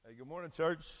Morning,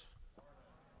 church.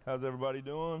 How's everybody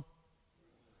doing?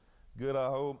 Good, I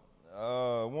hope.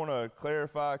 I want to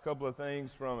clarify a couple of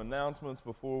things from announcements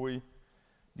before we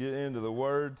get into the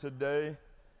Word today.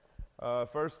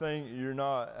 First thing, you're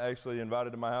not actually invited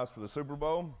to my house for the Super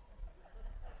Bowl.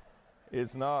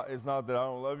 It's not that I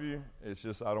don't love you. It's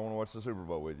just I don't want to watch the Super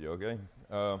Bowl with you, okay?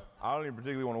 I don't even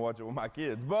particularly want to watch it with my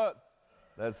kids, but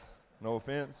that's no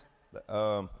offense.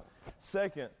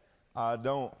 Second, I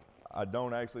don't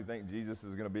actually think Jesus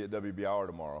is going to be at WBR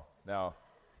tomorrow. Now,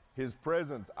 his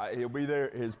presence, he'll be there.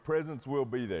 His presence will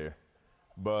be there.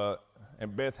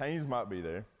 And Beth Haynes might be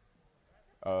there.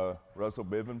 Russell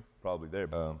Biven, probably there.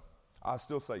 I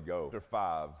still say go. Chapter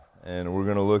 5, and we're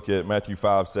going to look at Matthew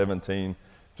 5:17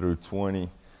 through 20.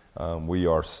 We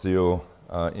are still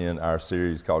in our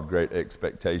series called Great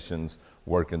Expectations,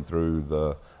 working through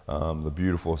the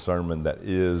beautiful sermon that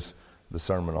is the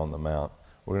Sermon on the Mount.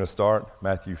 We're going to start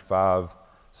Matthew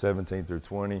 5:17 through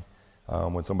 20.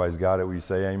 When somebody's got it, will you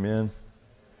say amen?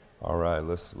 All right,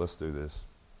 let's do this.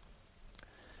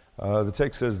 The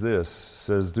text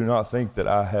says, "Do not think that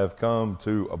I have come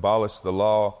to abolish the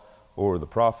law or the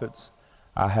prophets.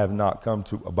 I have not come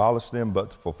to abolish them,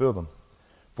 but to fulfill them.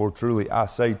 For truly I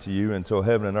say to you, until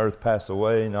heaven and earth pass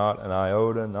away, not an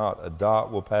iota, not a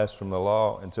dot will pass from the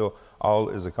law until all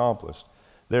is accomplished.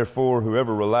 Therefore,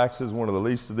 whoever relaxes one of the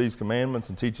least of these commandments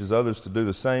and teaches others to do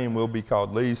the same will be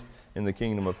called least in the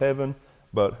kingdom of heaven,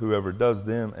 but whoever does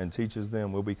them and teaches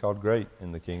them will be called great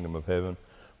in the kingdom of heaven.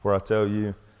 For I tell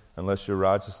you, unless your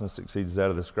righteousness exceeds that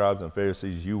of the scribes and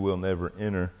Pharisees, you will never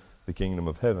enter the kingdom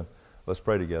of heaven." Let's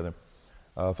pray together.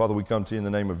 Father, we come to you in the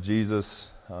name of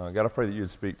Jesus. God, I pray that you would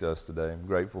speak to us today. I'm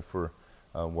grateful for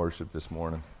worship this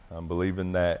morning. I'm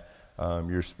believing that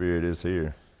your Spirit is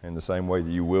here. In the same way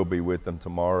that you will be with them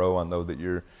tomorrow, I know that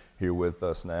you're here with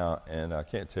us now, and I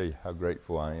can't tell you how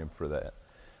grateful I am for that.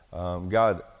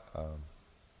 God,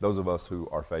 those of us who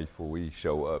are faithful, we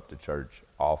show up to church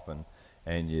often,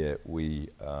 and yet we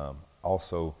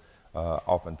also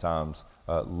oftentimes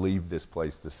leave this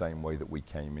place the same way that we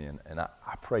came in. And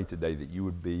I pray today that you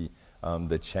would be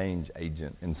the change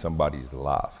agent in somebody's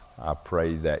life. I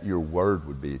pray that your word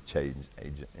would be a change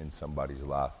agent in somebody's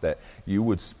life, that you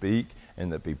would speak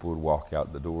and that people would walk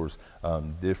out the doors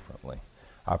differently.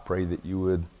 I pray that you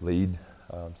would lead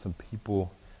some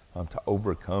people to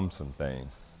overcome some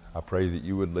things. I pray that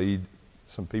you would lead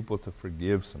some people to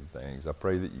forgive some things. I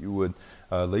pray that you would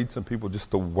lead some people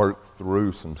just to work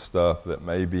through some stuff that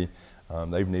maybe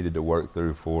they've needed to work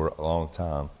through for a long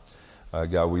time.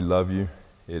 God, we love you.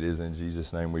 It is in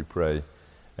Jesus' name we pray.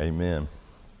 Amen.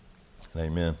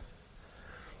 Amen.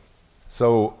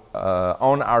 So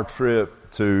on our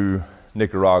trip to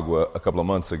Nicaragua a couple of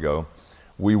months ago,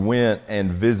 we went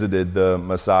and visited the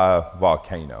Masaya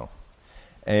volcano.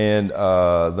 And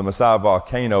the Masaya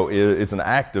volcano it's an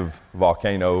active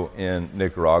volcano in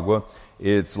Nicaragua.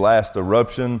 Its last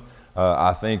eruption,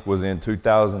 I think, was in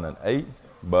 2008,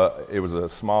 but it was a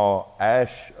small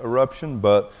ash eruption,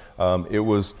 but it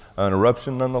was an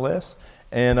eruption nonetheless.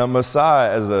 And Masaya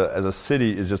as a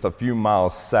city is just a few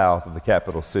miles south of the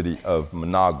capital city of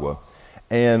Managua.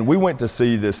 And we went to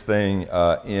see this thing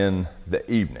in the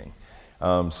evening.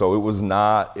 So it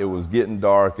was getting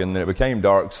dark, and then it became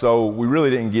dark. So we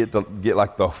really didn't get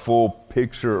like the full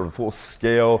picture or full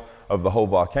scale of the whole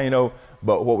volcano.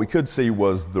 But what we could see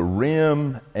was the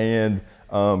rim, and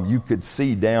you could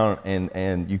see down,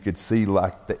 and you could see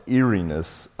like the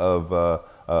eeriness of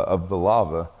the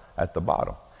lava at the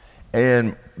bottom.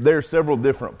 And there are several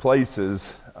different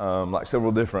places, like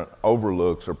several different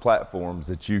overlooks or platforms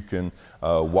that you can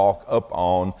walk up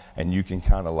on, and you can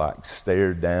kind of like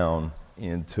stare down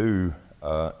into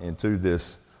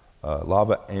this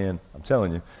lava. And I'm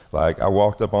telling you, like I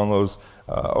walked up on those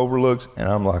overlooks, and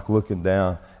I'm like looking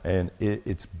down, and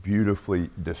it's beautifully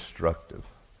destructive.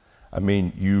 I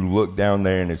mean, you look down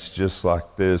there, and it's just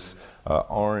like this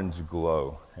orange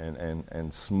glow,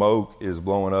 and smoke is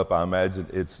blowing up. I imagine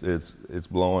it's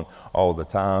blowing all the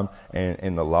time,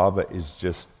 and the lava is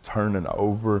just turning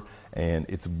over, and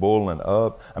it's boiling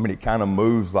up. I mean, it kind of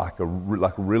moves like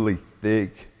really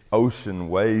thick ocean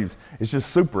waves. It's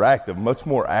just super active, much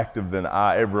more active than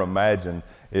I ever imagined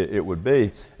it would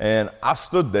be. And I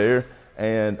stood there,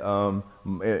 and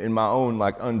in my own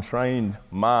like untrained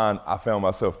mind, I found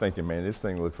myself thinking, man, this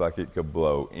thing looks like it could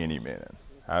blow any minute.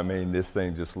 I mean, this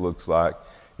thing just looks like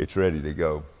it's ready to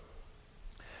go.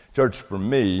 Church, for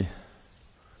me,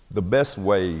 the best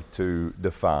way to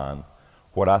define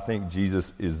what I think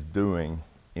Jesus is doing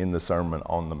in the Sermon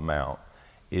on the Mount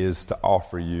is to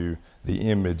offer you the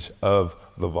image of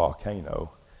the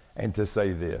volcano and to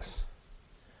say this: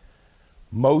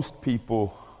 most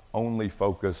people only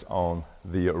focus on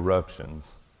the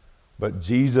eruptions, but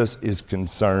Jesus is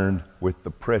concerned with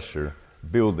the pressure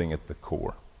building at the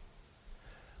core.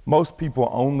 Most people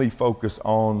only focus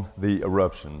on the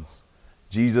eruptions.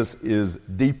 Jesus is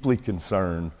deeply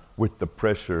concerned with the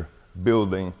pressure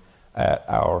building at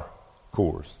our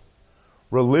cores.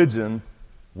 Religion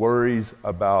worries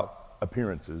about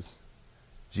appearances.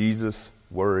 Jesus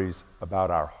worries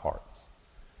about our hearts.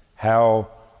 How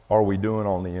are we doing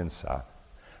on the inside?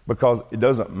 Because it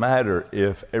doesn't matter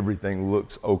if everything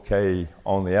looks okay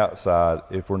on the outside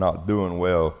if we're not doing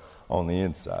well on the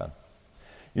inside.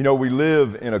 You know, we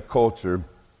live in a culture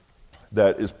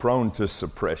that is prone to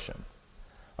suppression.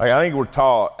 Like, I think we're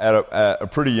taught at a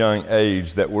pretty young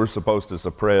age that we're supposed to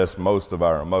suppress most of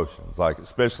our emotions, like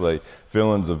especially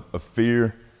feelings of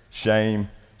fear, shame,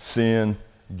 sin,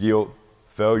 guilt,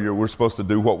 failure. We're supposed to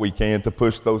do what we can to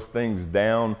push those things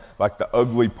down, like the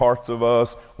ugly parts of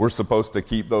us. We're supposed to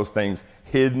keep those things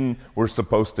hidden. We're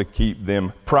supposed to keep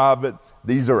them private.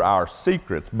 These are our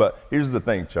secrets. But here's the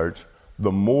thing, church.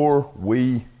 The more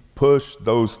we push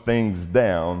those things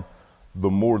down, the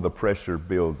more the pressure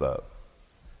builds up.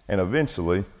 And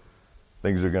eventually,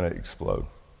 things are going to explode.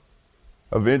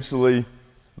 Eventually,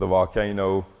 the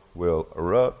volcano will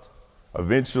erupt.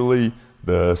 Eventually,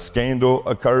 the scandal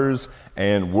occurs,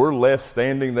 and we're left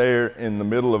standing there in the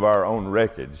middle of our own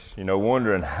wreckage, you know,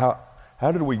 wondering how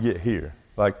did we get here?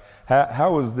 Like,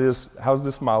 how's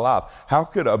this my life? How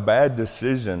could a bad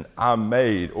decision I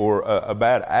made or a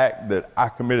bad act that I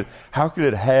committed, how could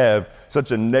it have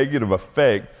such a negative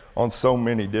effect on so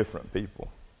many different people?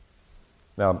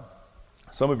 Now,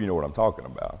 some of you know what I'm talking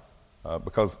about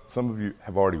because some of you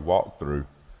have already walked through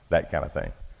that kind of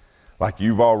thing. Like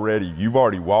you've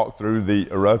already walked through the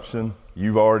eruption.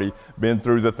 You've already been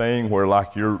through the thing where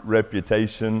like your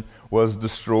reputation was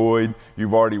destroyed.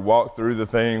 You've already walked through the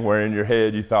thing where in your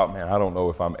head you thought, man, I don't know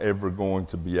if I'm ever going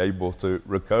to be able to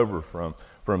recover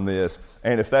from this.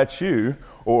 And if that's you,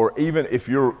 or even if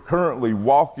you're currently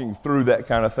walking through that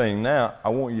kind of thing now, I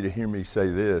want you to hear me say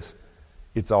this.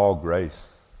 It's all grace.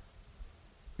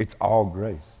 It's all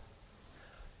grace.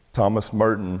 Thomas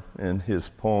Merton, in his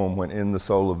poem, When in the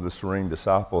Soul of the Serene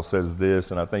Disciple, says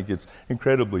this, and I think it's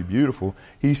incredibly beautiful.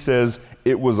 He says,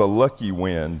 it was a lucky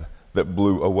wind that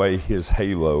blew away his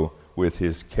halo with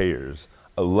his cares,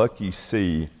 a lucky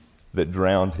sea that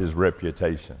drowned his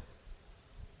reputation.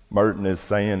 Merton is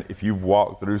saying, if you've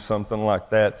walked through something like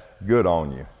that, good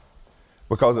on you.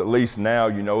 Because at least now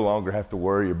you no longer have to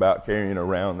worry about carrying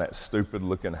around that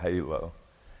stupid-looking halo.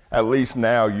 At least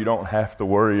now you don't have to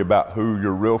worry about who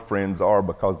your real friends are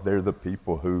because they're the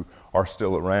people who are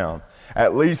still around.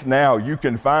 At least now you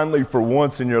can finally, for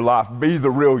once in your life, be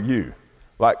the real you.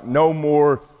 Like no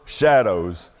more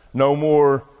shadows, no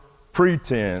more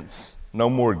pretense, no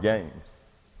more games.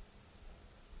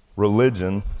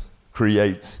 Religion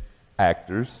creates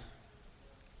actors.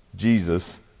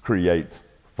 Jesus creates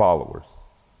followers.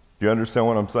 Do you understand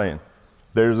what I'm saying?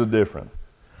 There's a difference.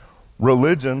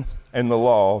 Religion and the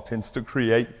law tends to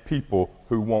create people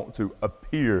who want to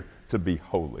appear to be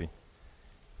holy.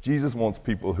 Jesus wants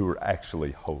people who are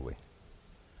actually holy.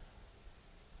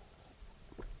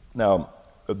 Now,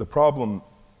 the problem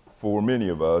for many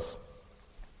of us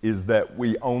is that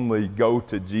we only go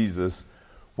to Jesus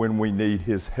when we need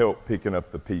his help picking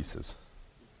up the pieces.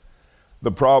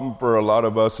 The problem for a lot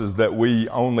of us is that we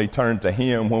only turn to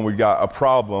him when we got a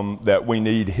problem that we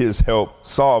need his help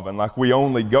solving. Like we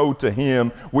only go to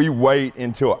him, we wait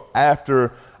until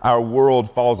after our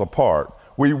world falls apart.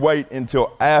 We wait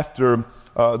until after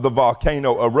the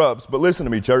volcano erupts. But listen to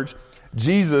me, church.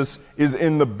 Jesus is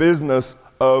in the business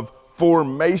of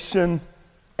formation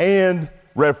and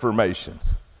reformation.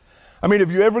 I mean,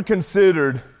 have you ever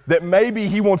considered that maybe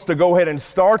he wants to go ahead and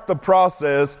start the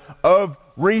process of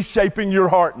reshaping your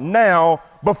heart now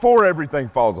before everything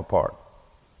falls apart?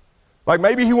 Like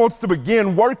maybe he wants to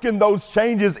begin working those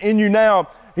changes in you now.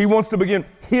 He wants to begin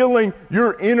healing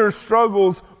your inner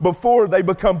struggles before they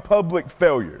become public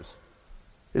failures.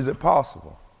 Is it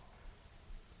possible?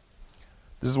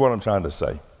 This is what I'm trying to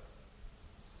say.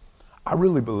 I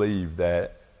really believe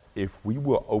that if we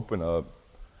will open up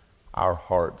our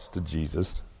hearts to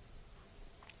Jesus,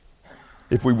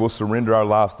 if we will surrender our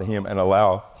lives to him and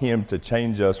allow him to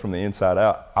change us from the inside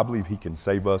out, I believe he can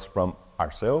save us from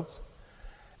ourselves.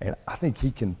 And I think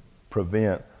he can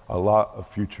prevent a lot of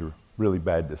future really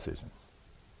bad decisions.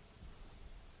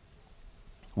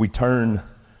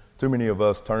 Too many of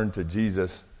us turn to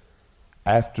Jesus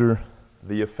after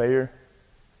the affair,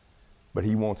 but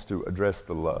he wants to address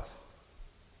the lust.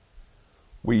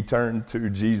 We turn to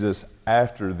Jesus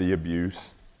after the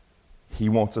abuse. He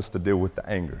wants us to deal with the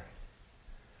anger.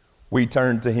 we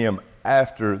turn to him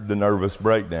after the nervous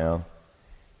breakdown.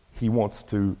 He wants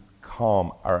to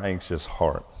calm our anxious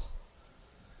hearts.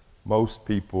 Most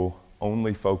people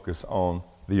only focus on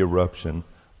the eruption,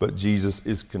 but Jesus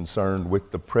is concerned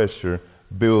with the pressure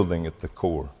building at the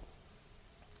core.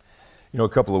 You know, a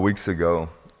couple of weeks ago,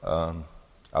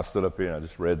 I stood up here and I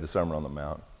just read the Sermon on the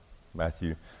Mount,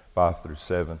 Matthew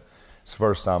 5-7. It's the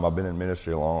first time I've been in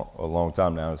ministry a long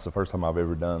time now. It's the first time I've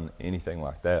ever done anything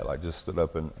like that, like just stood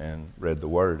up and read the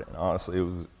Word. And honestly,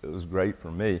 it was great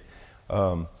for me.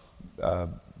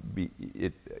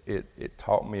 It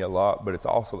taught me a lot, but it's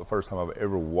also the first time I've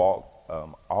ever walked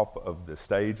off of the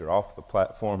stage or off the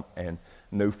platform and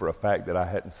knew for a fact that I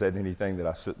hadn't said anything that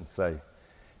I shouldn't say.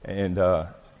 And I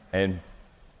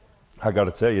got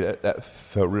to tell you, that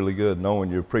felt really good,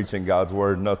 knowing you're preaching God's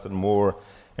Word, nothing more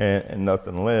and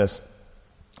nothing less.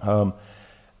 An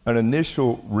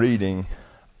initial reading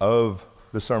of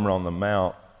the Sermon on the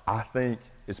Mount, I think,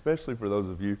 especially for those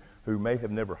of you who may have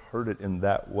never heard it in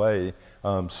that way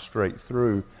straight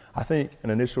through, I think an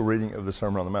initial reading of the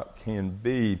Sermon on the Mount can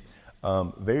be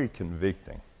very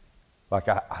convicting. Like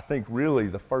I think really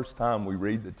the first time we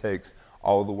read the text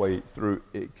all the way through,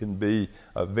 it can be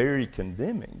very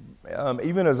condemning.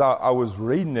 Even as I was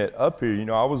reading it up here, you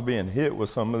know, I was being hit with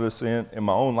some of this in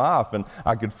my own life, and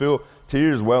I could feel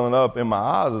tears welling up in my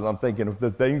eyes as I'm thinking of the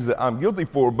things that I'm guilty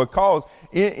for, because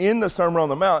in the Sermon on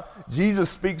the Mount, Jesus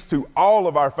speaks to all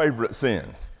of our favorite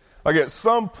sins. Like at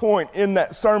some point in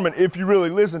that sermon, if you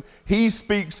really listen, he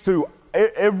speaks to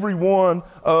every one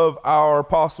of our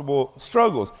possible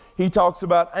struggles. He talks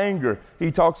about anger.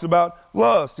 He talks about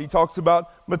lust. He talks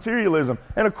about materialism.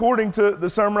 And according to the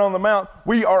Sermon on the Mount,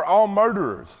 we are all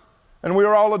murderers, and we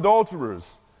are all adulterers,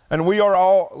 and we are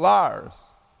all liars.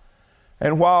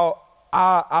 And while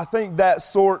I think that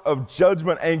sort of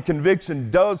judgment and conviction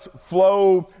does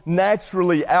flow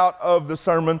naturally out of the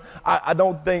sermon, I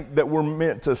don't think that we're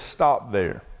meant to stop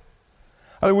there.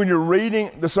 I think when you're reading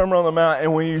the Sermon on the Mount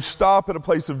and when you stop at a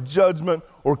place of judgment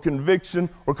or conviction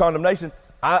or condemnation,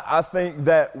 I think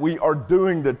that we are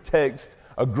doing the text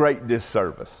a great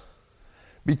disservice.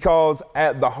 Because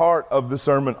at the heart of the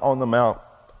Sermon on the Mount,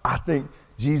 I think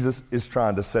Jesus is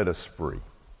trying to set us free.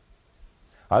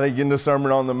 I think in the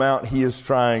Sermon on the Mount, he is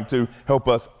trying to help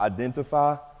us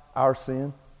identify our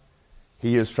sin.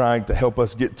 He is trying to help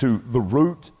us get to the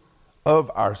root of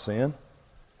our sin.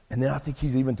 And then I think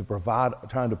he's even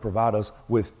trying to provide us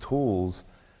with tools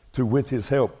to, with his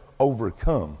help,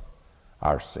 overcome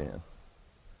our sin.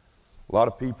 A lot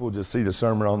of people just see the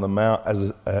Sermon on the Mount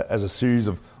as a series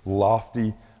of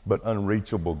lofty but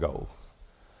unreachable goals.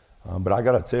 But I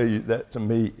got to tell you that to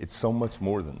me, it's so much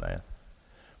more than that.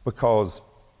 Because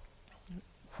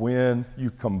when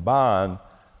you combine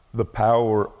the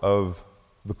power of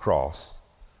the cross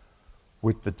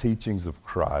with the teachings of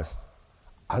Christ,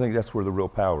 I think that's where the real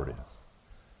power is.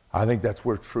 I think that's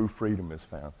where true freedom is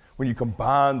found. When you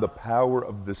combine the power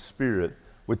of the Spirit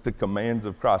with the commands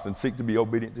of Christ and seek to be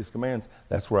obedient to his commands,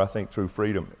 that's where I think true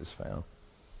freedom is found.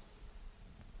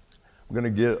 I'm going to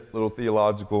get a little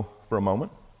theological for a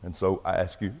moment, and so I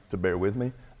ask you to bear with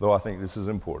me, though I think this is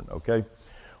important, okay?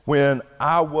 When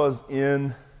I was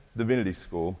in divinity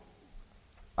school,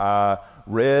 I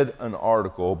read an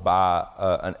article by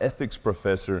an ethics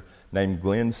professor named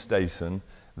Glenn Stason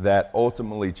that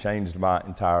ultimately changed my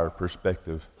entire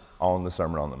perspective on the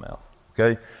Sermon on the Mount,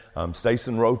 okay?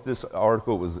 Stason wrote this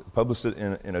article. It was published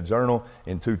in a journal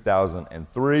in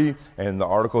 2003, and the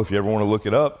article, if you ever want to look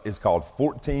it up, is called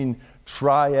 14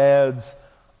 Triads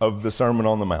of the Sermon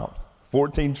on the Mount.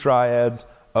 14 Triads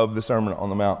of the Sermon on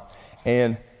the Mount.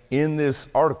 And in this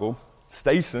article,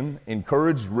 Stason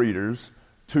encouraged readers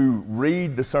to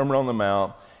read the Sermon on the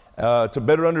Mount to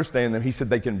better understand them. He said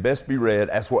they can best be read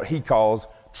as what he calls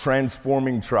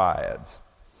transforming triads,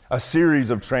 a series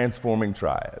of transforming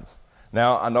triads.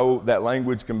 Now, I know that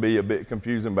language can be a bit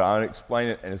confusing, but I'll explain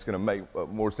it, and it's going to make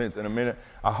more sense in a minute.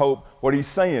 I hope what he's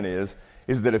saying is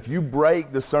that if you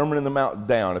break the Sermon on the Mount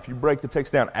down, if you break the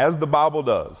text down, as the Bible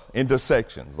does, into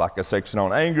sections, like a section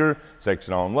on anger,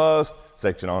 section on lust,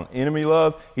 section on enemy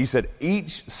love, he said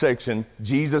each section,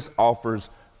 Jesus offers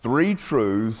 3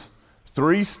 truths,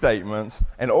 3 statements,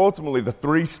 and ultimately the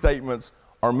 3 statements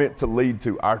are meant to lead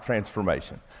to our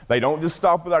transformation. They don't just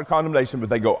stop with our condemnation, but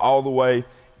they go all the way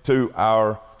to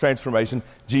our transformation.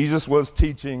 Jesus was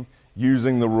teaching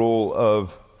using the rule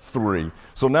of 3.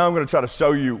 So now I'm going to try to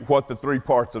show you what the 3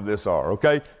 parts of this are,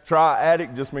 okay?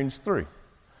 Triadic just means 3.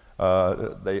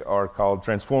 They are called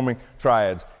transforming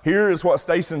triads. Here is what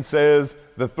Stason says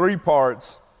the 3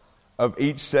 parts of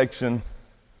each section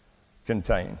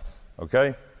contains,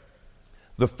 okay?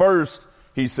 The first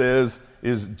he says,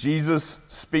 is Jesus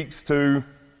speaks to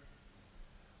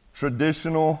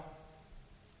traditional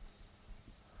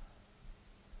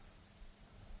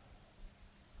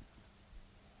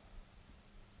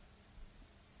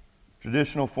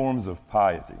forms of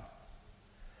piety.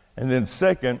 And then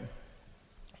second,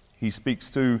 he speaks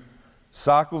to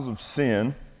cycles of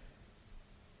sin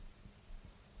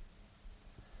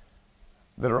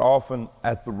that are often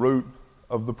at the root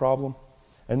of the problem.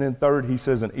 And then third, he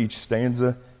says in each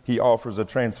stanza, he offers a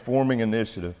transforming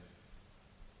initiative.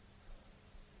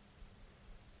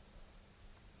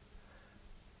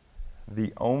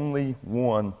 The only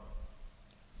one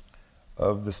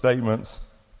of the statements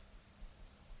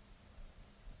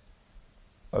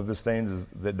of the stanzas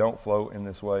that don't flow in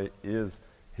this way is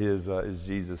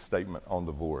Jesus' statement on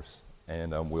divorce.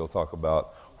 And we'll talk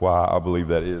about why I believe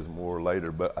that is more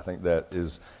later, but I think that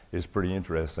is pretty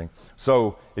interesting.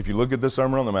 So if you look at the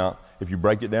Sermon on the Mount, if you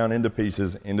break it down into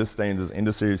pieces, into stanzas,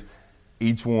 into series,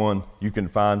 each one you can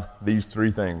find these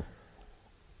three things.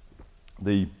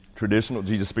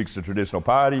 Jesus speaks to traditional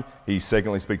piety. He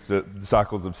secondly speaks to the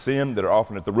cycles of sin that are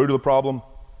often at the root of the problem.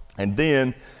 And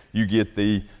then you get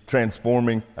the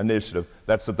transforming initiative.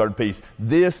 That's the third piece.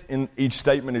 This in each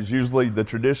statement is usually the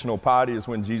traditional piety is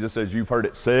when Jesus says, you've heard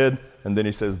it said, and then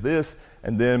he says this.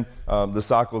 And then the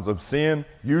cycles of sin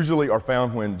usually are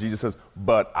found when Jesus says,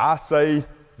 but I say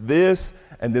this.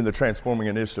 And then the transforming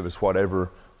initiative is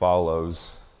whatever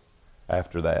follows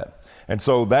after that. And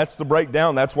so that's the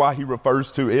breakdown. That's why he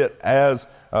refers to it as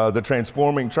the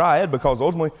transforming triad, because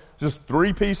ultimately just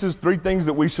three pieces, three things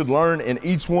that we should learn in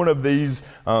each one of these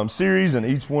series and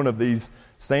each one of these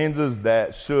stanzas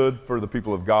that should, for the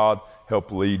people of God,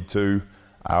 help lead to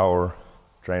our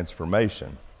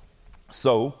transformation.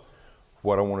 So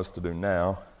what I want us to do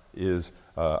now is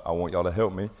I want y'all to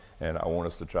help me, and I want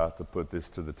us to try to put this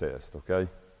to the test, okay?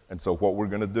 And so what we're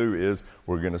going to do is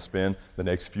we're going to spend the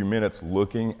next few minutes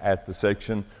looking at the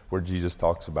section where Jesus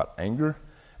talks about anger,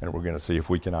 and we're going to see if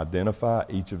we can identify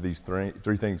each of these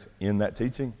three things in that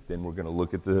teaching. Then we're going to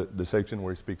look at the section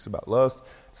where he speaks about lust,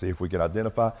 see if we can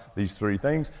identify these three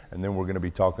things, and then we're going to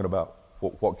be talking about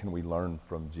what can we learn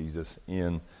from Jesus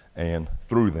in and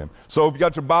through them. So if you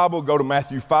got your Bible, go to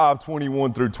Matthew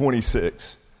 5:21 through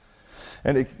 26.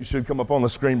 And it should come up on the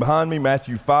screen behind me,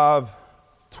 Matthew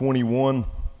 5:21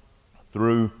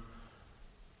 through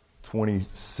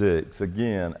 26.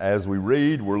 Again, as we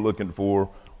read, we're looking for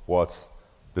what's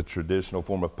the traditional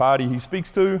form of piety he speaks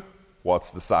to,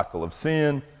 what's the cycle of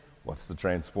sin, what's the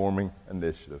transforming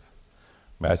initiative.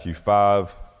 Matthew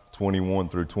 5:21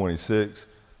 through 26.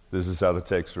 This is how the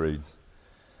text reads.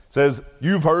 It says,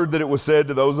 you've heard that it was said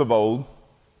to those of old,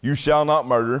 you shall not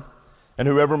murder, and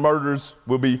whoever murders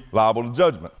will be liable to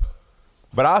judgment.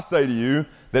 But I say to you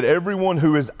that everyone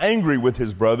who is angry with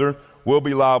his brother will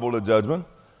be liable to judgment.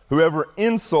 Whoever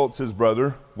insults his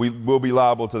brother will be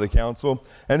liable to the council.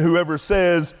 And whoever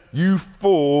says, you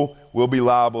fool, will be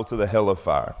liable to the hell of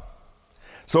fire.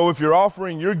 So if you're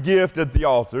offering your gift at the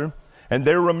altar, and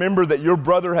there remember that your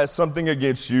brother has something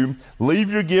against you,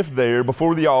 leave your gift there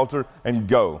before the altar and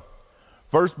go.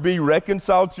 First be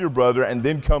reconciled to your brother, and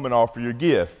then come and offer your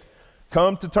gift.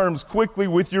 Come to terms quickly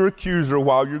with your accuser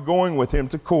while you're going with him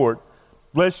to court,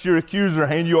 lest your accuser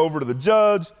hand you over to the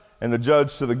judge, and the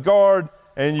judge to the guard,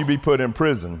 and you be put in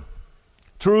prison.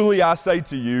 Truly I say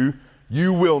to you,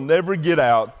 you will never get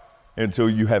out until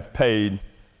you have paid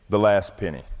the last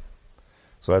penny.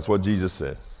 So that's what Jesus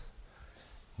says.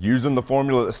 Using the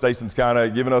formula that Stacy's kind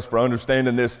of given us for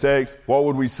understanding this text, what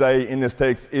would we say in this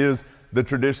text is the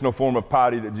traditional form of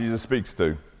piety that Jesus speaks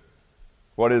to?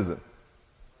 What is it?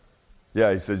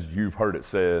 Yeah, he says, you've heard it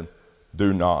said,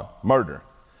 do not murder.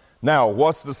 Now,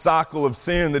 what's the cycle of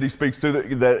sin that he speaks to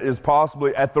that is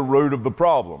possibly at the root of the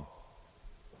problem?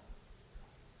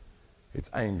 It's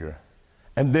anger.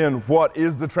 And then what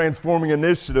is the transforming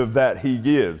initiative that he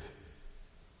gives?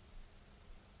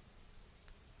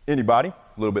 Anybody?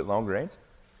 A little bit longer answer.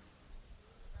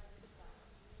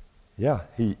 Yeah,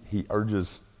 he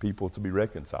urges people to be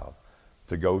reconciled,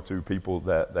 to go to people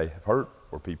that they have hurt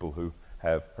or people who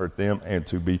have hurt them, and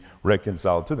to be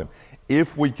reconciled to them.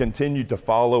 If we continue to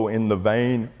follow in the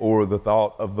vein or the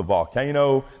thought of the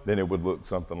volcano, then it would look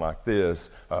something like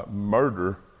this.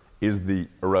 Murder is the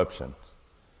eruption.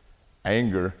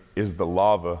 Anger is the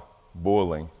lava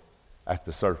boiling at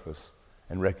the surface.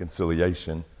 And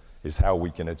reconciliation is how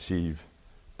we can achieve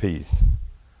peace.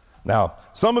 Now,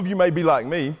 some of you may be like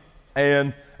me,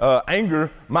 and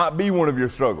anger might be one of your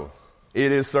struggles.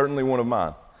 It is certainly one of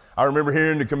mine. I remember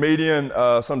hearing the comedian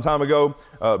some time ago,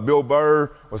 Bill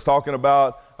Burr, was talking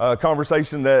about a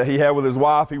conversation that he had with his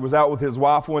wife. He was out with his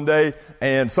wife one day,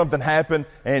 and something happened,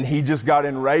 and he just got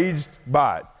enraged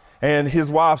by it. And his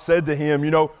wife said to him,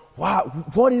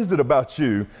 what is it about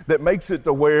you that makes it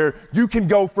to where you can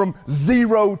go from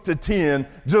 0 to 10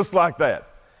 just like that?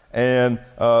 And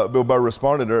Bill Burr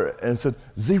responded to her and said,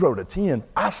 0 to 10,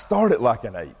 I started like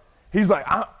an 8. He's like,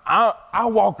 I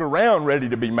walk around ready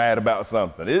to be mad about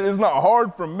something. It's not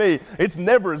hard for me. It's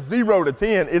never 0 to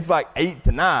 10. It's like 8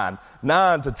 to 9,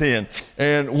 9 to 10.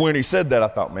 And when he said that, I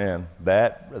thought, man,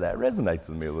 that resonates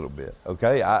with me a little bit.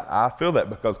 Okay, I feel that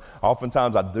because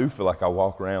oftentimes I do feel like I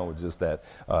walk around with just that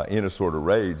inner sort of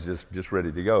rage, just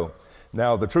ready to go.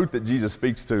 Now, the truth that Jesus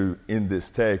speaks to in this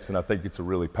text, and I think it's a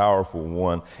really powerful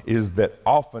one, is that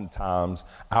oftentimes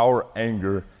our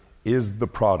anger is the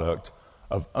product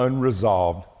of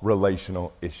unresolved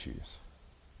relational issues.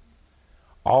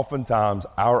 Oftentimes,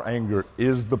 our anger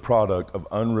is the product of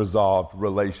unresolved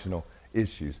relational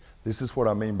issues. This is what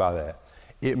I mean by that.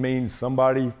 It means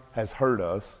somebody has hurt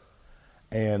us,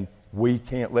 and we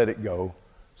can't let it go,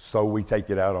 so we take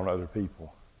it out on other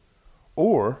people.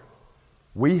 Or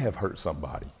we have hurt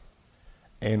somebody,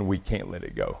 and we can't let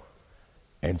it go,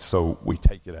 and so we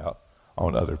take it out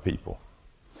on other people.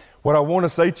 What I want to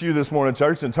say to you this morning,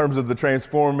 church, in terms of the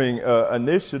Transforming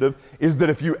Initiative, is that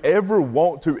if you ever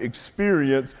want to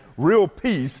experience real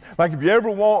peace, like if you ever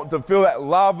want to feel that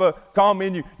lava calm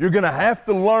in you, you're going to have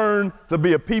to learn to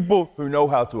be a people who know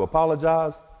how to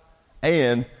apologize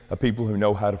and a people who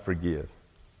know how to forgive.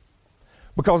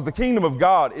 Because the kingdom of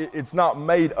God, it's not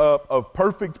made up of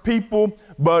perfect people,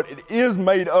 but it is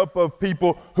made up of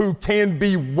people who can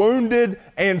be wounded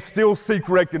and still seek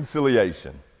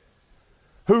reconciliation,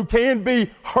 who can be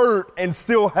hurt and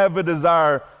still have a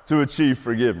desire to achieve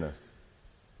forgiveness.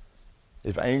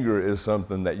 If anger is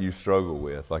something that you struggle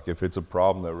with, like if it's a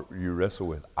problem that you wrestle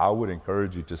with, I would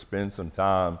encourage you to spend some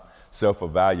time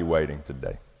self-evaluating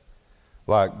today.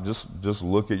 Like just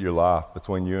look at your life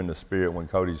between you and the Spirit when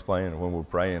Cody's playing and when we're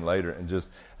praying later, and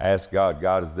just ask God,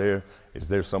 is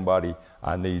there somebody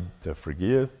I need to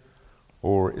forgive?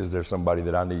 Or is there somebody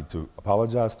that I need to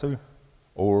apologize to?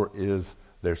 Or is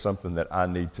there something that I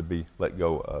need to be let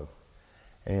go of?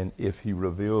 And if he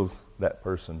reveals that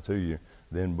person to you,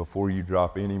 then before you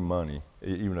drop any money,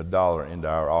 even $1 into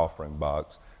our offering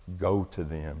box, go to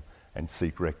them and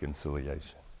seek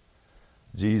reconciliation.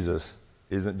 Jesus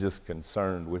isn't just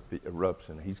concerned with the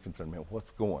eruption. He's concerned, man,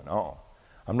 what's going on?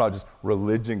 I'm not just,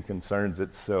 religion concerns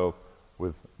itself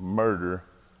with murder.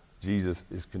 Jesus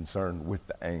is concerned with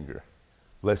the anger.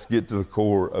 Let's get to the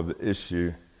core of the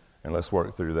issue and let's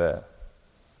work through that.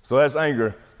 So that's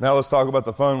anger. Now let's talk about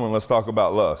the fun one. Let's talk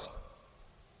about lust.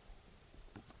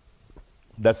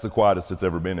 That's the quietest it's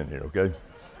ever been in here, okay?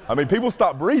 I mean, people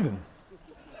stop breathing.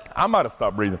 I might have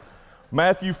stopped breathing.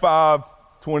 Matthew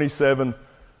 5:27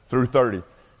 through 30.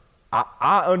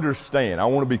 I understand. I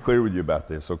want to be clear with you about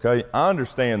this, okay? I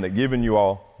understand that giving you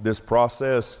all this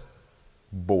process,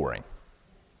 boring.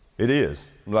 It is.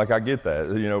 Like, I get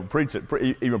that. Preach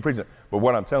it, even preach it. But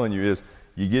what I'm telling you is,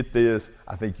 you get this,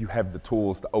 I think you have the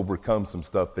tools to overcome some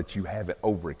stuff that you haven't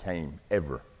overcame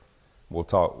ever. We'll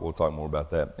talk more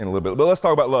about that in a little bit. But let's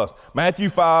talk about lust. Matthew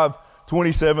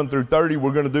 5:27 through 30.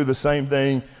 We're going to do the same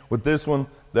thing with this one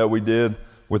that we did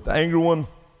with the anger one.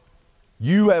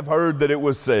 You have heard that it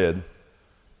was said,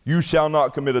 you shall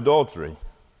not commit adultery.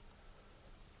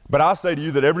 But I say to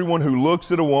you that everyone who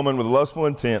looks at a woman with lustful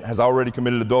intent has already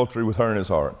committed adultery with her in his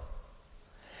heart.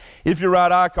 If your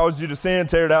right eye causes you to sin,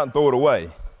 tear it out and throw it away.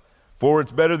 For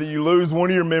it's better that you lose one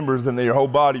of your members than that your whole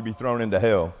body be thrown into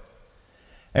hell.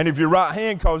 And if your right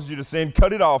hand causes you to sin,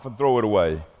 cut it off and throw it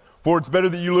away. For it's better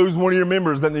that you lose one of your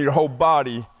members than that your whole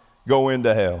body go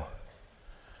into hell.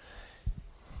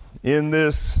 In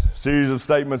this series of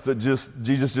statements that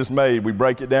Jesus just made, we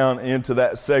break it down into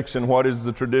that section. What is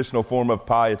the traditional form of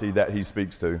piety that he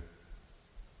speaks to?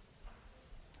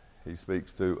 He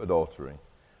speaks to adultery.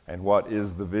 And what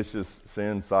is the vicious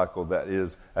sin cycle that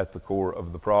is at the core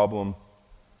of the problem?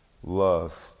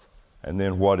 Lust. And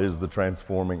then what is the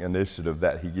transforming initiative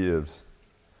that he gives?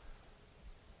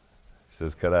 He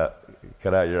says, cut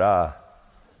out your eye.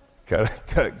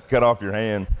 Cut off your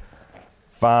hand.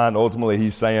 Ultimately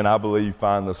he's saying, I believe,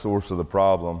 find the source of the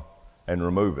problem and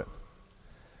remove it.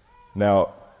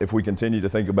 Now, if we continue to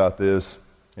think about this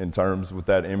in terms with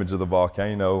that image of the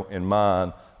volcano in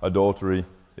mind, adultery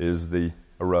is the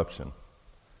eruption.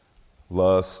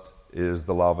 Lust is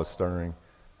the lava stirring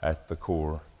at the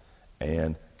core.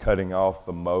 And cutting off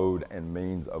the mode and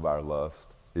means of our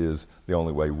lust is the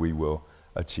only way we will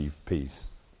achieve peace.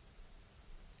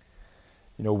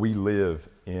 You know, we live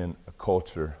in a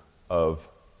culture of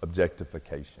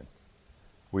objectification.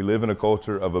 We live in a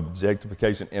culture of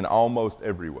objectification in almost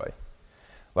every way.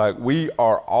 Like, we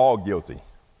are all guilty,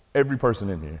 every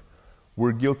person in here.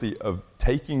 We're guilty of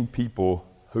taking people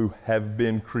who have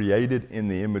been created in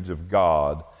the image of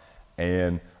God,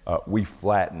 and we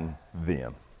flatten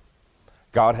them.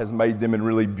 God has made them in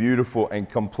really beautiful and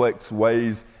complex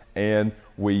ways, and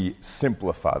we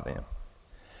simplify them.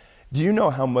 Do you know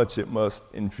how much it must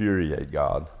infuriate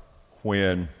God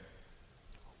when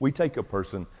we take a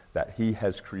person that he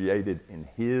has created in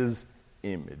his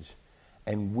image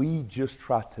and we just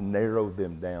try to narrow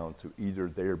them down to either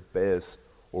their best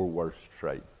or worst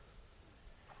trait?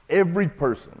 Every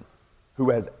person who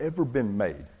has ever been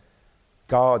made,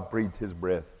 God breathed his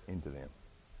breath into them.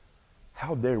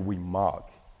 How dare we mock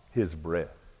his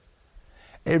breath?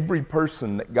 Every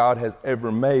person that God has ever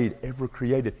made, ever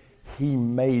created, he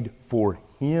made for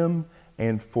him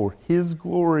and for his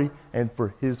glory and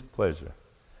for his pleasure.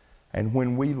 And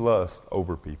when we lust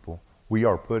over people, we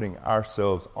are putting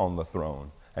ourselves on the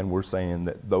throne, and we're saying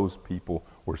that those people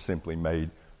were simply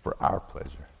made for our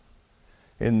pleasure.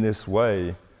 In this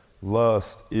way,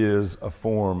 lust is a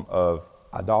form of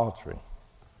idolatry.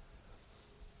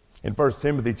 In 1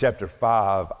 Timothy chapter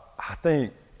 5, I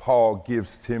think Paul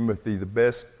gives Timothy the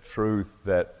best truth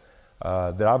that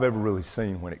I've ever really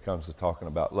seen when it comes to talking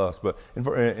about lust. But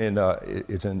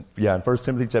it's in 1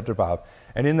 Timothy chapter 5.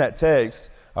 And in that text,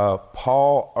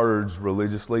 Paul urged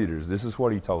religious leaders. This is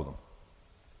what he told them.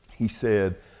 He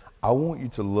said, I want you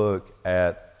to look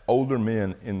at older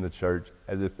men in the church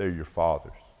as if they're your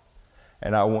fathers.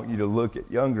 And I want you to look at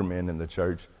younger men in the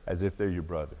church as if they're your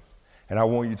brothers. And I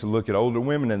want you to look at older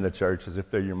women in the church as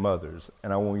if they're your mothers.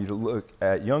 And I want you to look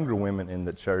at younger women in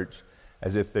the church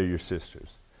as if they're your sisters.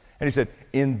 And he said,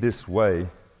 in this way,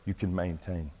 you can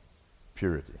maintain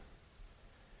purity.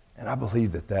 And I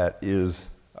believe that is,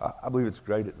 I believe it's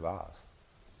great advice.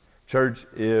 Church,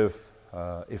 if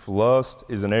lust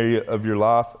is an area of your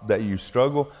life that you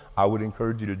struggle, I would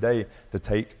encourage you today to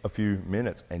take a few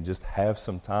minutes and just have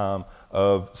some time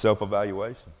of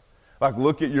self-evaluation. Like,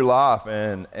 look at your life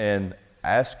and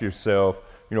ask yourself,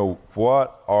 you know, where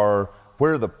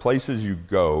are the places you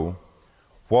go?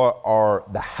 What are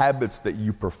the habits that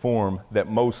you perform that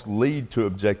most lead to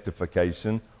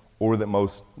objectification or that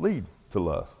most lead to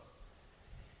lust?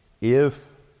 If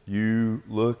you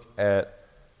look at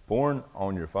porn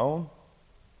on your phone,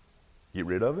 get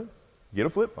rid of it. Get a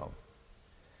flip phone.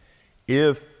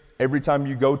 If every time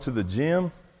you go to the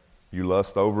gym, you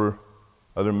lust over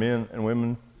other men and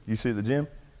women you see at the gym,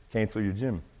 cancel your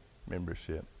gym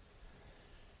membership.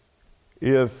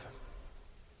 If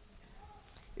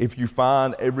you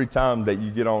find every time that you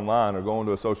get online or go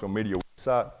onto a social media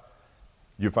website,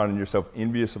 you're finding yourself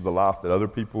envious of the life that other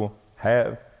people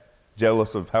have,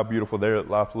 jealous of how beautiful their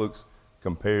life looks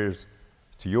compares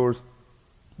to yours,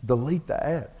 delete the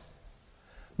app.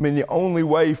 I mean, the only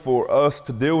way for us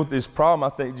to deal with this problem,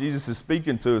 I think Jesus is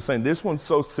speaking to, is saying this one's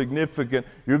so significant,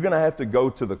 you're going to have to go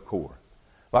to the core.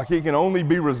 Like, it can only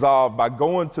be resolved by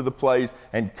going to the place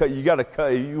and you got to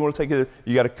cut. You want to take it,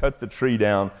 you got to cut the tree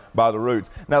down by the roots.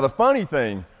 Now, the funny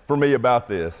thing for me about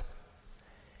this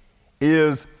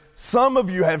is some of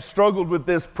you have struggled with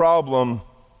this problem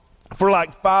for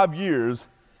like 5 years,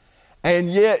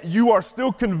 and yet you are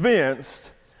still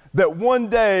convinced that one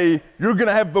day you're going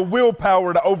to have the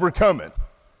willpower to overcome it.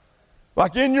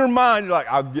 Like, in your mind, you're like,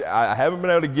 I haven't been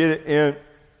able to get it in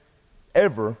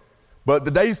ever. But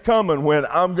the day's coming when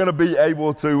I'm going to be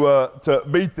able to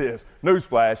beat this.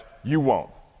 Newsflash, you won't.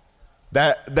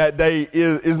 That day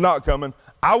is not coming.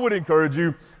 I would encourage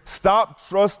you, stop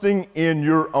trusting in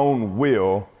your own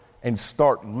will and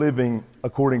start living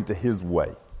according to his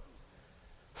way.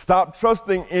 Stop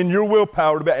trusting in your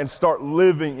willpower and start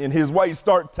living in his way.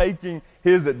 Start taking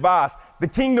his advice. The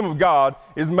kingdom of God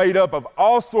is made up of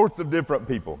all sorts of different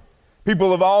people.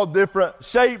 People of all different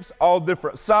shapes, all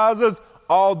different sizes,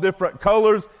 all different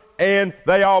colors, and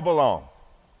they all belong.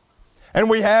 And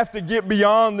we have to get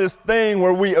beyond this thing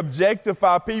where we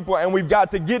objectify people, and we've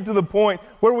got to get to the point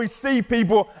where we see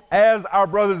people as our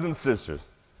brothers and sisters,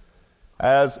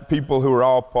 as people who are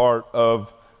all part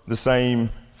of the same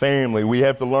family. We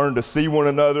have to learn to see one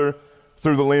another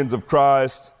through the lens of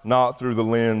Christ, not through the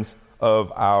lens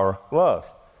of our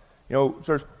lust. You know,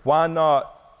 church, why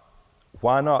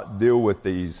not deal with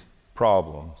these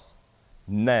problems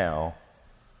now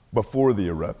before the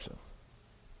eruption?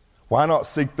 Why not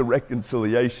seek the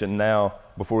reconciliation now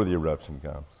before the eruption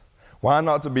comes? Why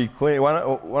not to be clean? Why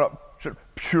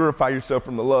not purify yourself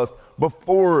from the lust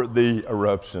before the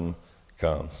eruption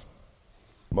comes?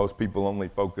 Most people only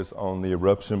focus on the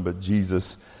eruption, but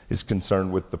Jesus is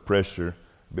concerned with the pressure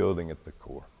building at the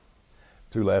core.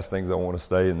 Two last things I want to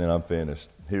say, and then I'm finished.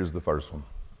 Here's the first one.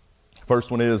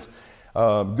 First one is,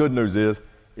 good news is,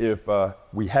 if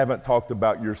we haven't talked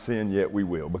about your sin yet, we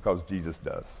will, because Jesus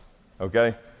does,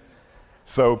 okay?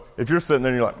 So if you're sitting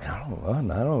there and you're like,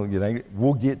 I don't get angry,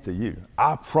 we'll get to you.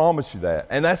 I promise you that.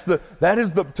 And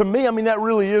to me, that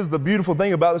really is the beautiful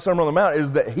thing about the Sermon on the Mount,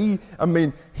 is that he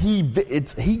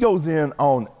goes in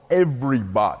on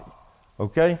everybody,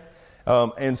 okay?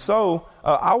 And so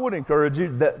I would encourage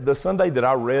you that the Sunday that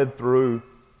I read through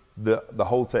the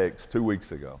whole text 2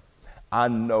 weeks ago, I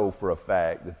know for a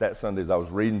fact that Sunday as I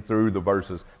was reading through the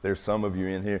verses, there's some of you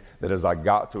in here that as I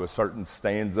got to a certain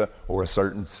stanza or a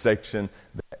certain section,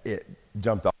 that it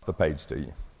jumped off the page to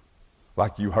you.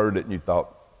 Like you heard it and you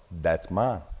thought, that's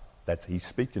mine. He's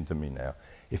speaking to me now.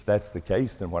 If that's the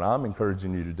case, then what I'm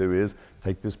encouraging you to do is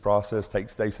take this process, take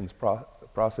Stacy's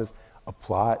process,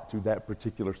 apply it to that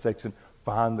particular section,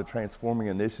 find the transforming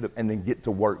initiative, and then get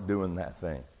to work doing that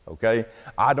thing. Okay?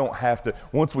 I don't have to,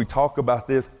 once we talk about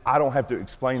this, I don't have to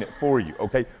explain it for you,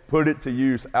 okay? Put it to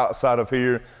use outside of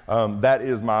here. That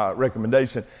is my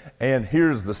recommendation. And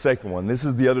here's the second one. This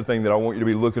is the other thing that I want you to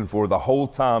be looking for the whole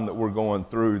time that we're going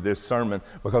through this sermon,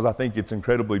 because I think it's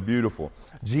incredibly beautiful.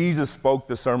 Jesus spoke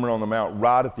the Sermon on the Mount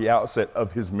right at the outset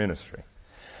of his ministry.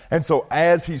 And so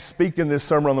as he's speaking this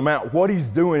Sermon on the Mount, what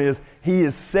he's doing is he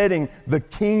is setting the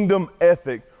kingdom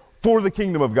ethic for the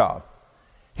kingdom of God.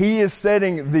 He is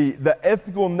setting the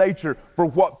ethical nature for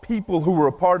what people who are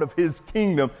a part of his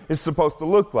kingdom is supposed to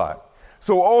look like.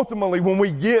 So ultimately, when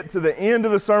we get to the end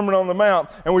of the Sermon on the Mount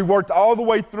and we've worked all the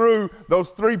way through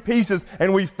those three pieces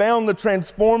and we found the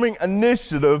transforming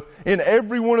initiative in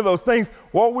every one of those things,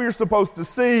 what we're supposed to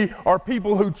see are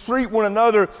people who treat one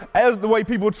another as the way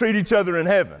people treat each other in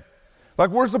heaven. Like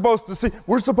we're supposed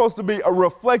to be a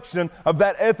reflection of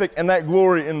that ethic and that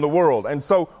glory in the world. And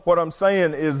so what I'm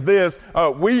saying is this,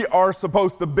 we are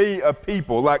supposed to be a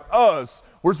people like us.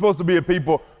 We're supposed to be a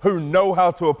people who know how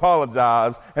to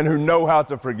apologize and who know how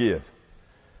to forgive.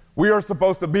 We are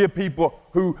supposed to be a people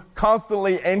who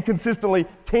constantly and consistently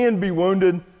can be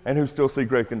wounded and who still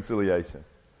seek reconciliation.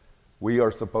 We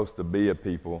are supposed to be a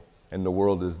people, and the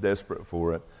world is desperate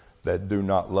for it, that do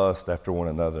not lust after one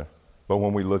another. But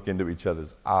when we look into each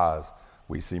other's eyes,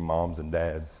 we see moms and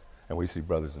dads, and we see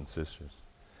brothers and sisters.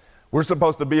 We're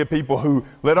supposed to be a people who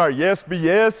let our yes be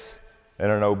yes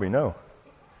and our no be no.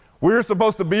 We're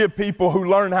supposed to be a people who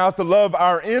learn how to love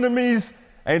our enemies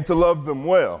and to love them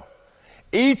well.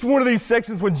 Each one of these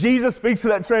sections, when Jesus speaks to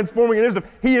that transforming initiative,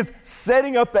 he is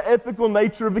setting up the ethical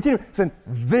nature of the kingdom, saying,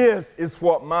 this is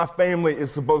what my family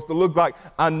is supposed to look like.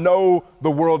 I know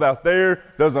the world out there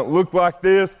doesn't look like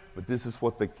this, but this is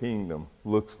what the kingdom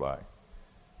looks like.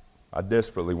 I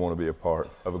desperately want to be a part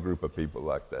of a group of people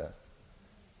like that.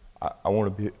 I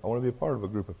want to be a part of a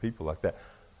group of people like that.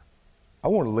 I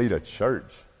want to lead a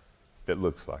church that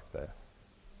looks like that.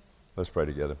 Let's pray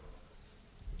together.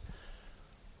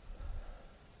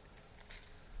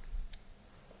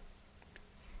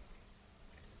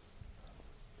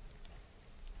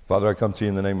 Father, I come to you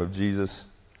in the name of Jesus.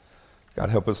 God,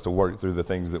 help us to work through the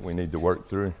things that we need to work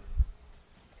through.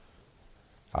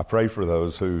 I pray for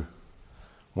those who,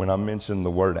 when I mentioned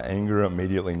the word anger,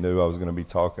 immediately knew I was going to be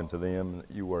talking to them, and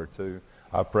you were too.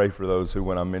 I pray for those who,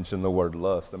 when I mentioned the word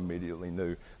lust, immediately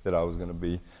knew that I was going to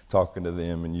be talking to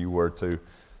them, and you were too.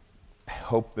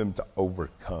 Help them to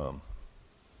overcome.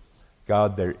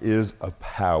 God, there is a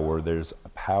power. There's a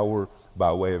power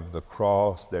by way of the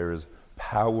cross. There is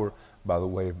power by the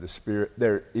way of the Spirit.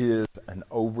 There is an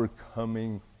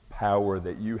overcoming power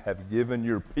that you have given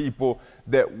your people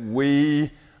that we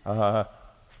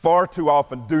far too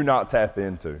often do not tap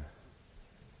into.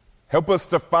 Help us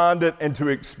to find it and to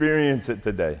experience it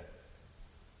today.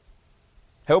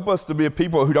 Help us to be a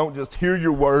people who don't just hear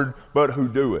your word, but who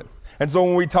do it. And so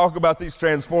when we talk about these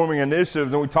transforming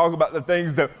initiatives and we talk about the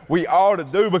things that we ought to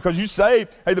do, because you say,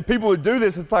 hey, the people who do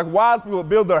this, it's like wise people that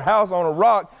build their house on a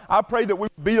rock. I pray that we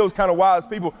would be those kind of wise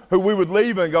people who we would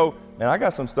leave and go, man, I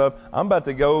got some stuff. I'm about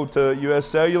to go to U.S.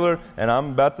 Cellular and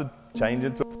I'm about to change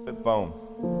into a flip phone.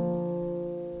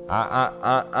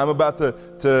 I'm about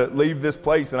to leave this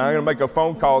place, and I'm going to make a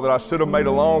phone call that I should have made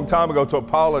a long time ago to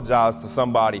apologize to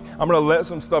somebody. I'm going to let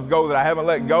some stuff go that I haven't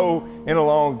let go in a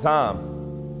long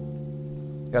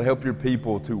time. God, help your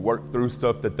people to work through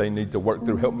stuff that they need to work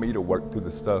through. Help me to work through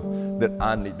the stuff that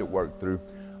I need to work through.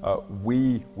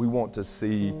 We want to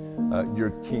see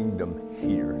your kingdom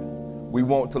here. We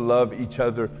want to love each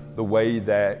other the way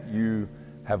that you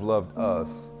have loved us.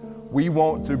 we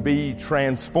want to be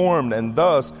transformed, and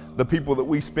thus the people that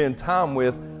we spend time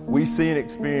with, we see and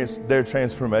experience their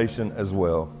transformation as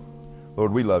well.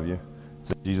 Lord, we love you.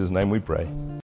 It's in Jesus' name we pray.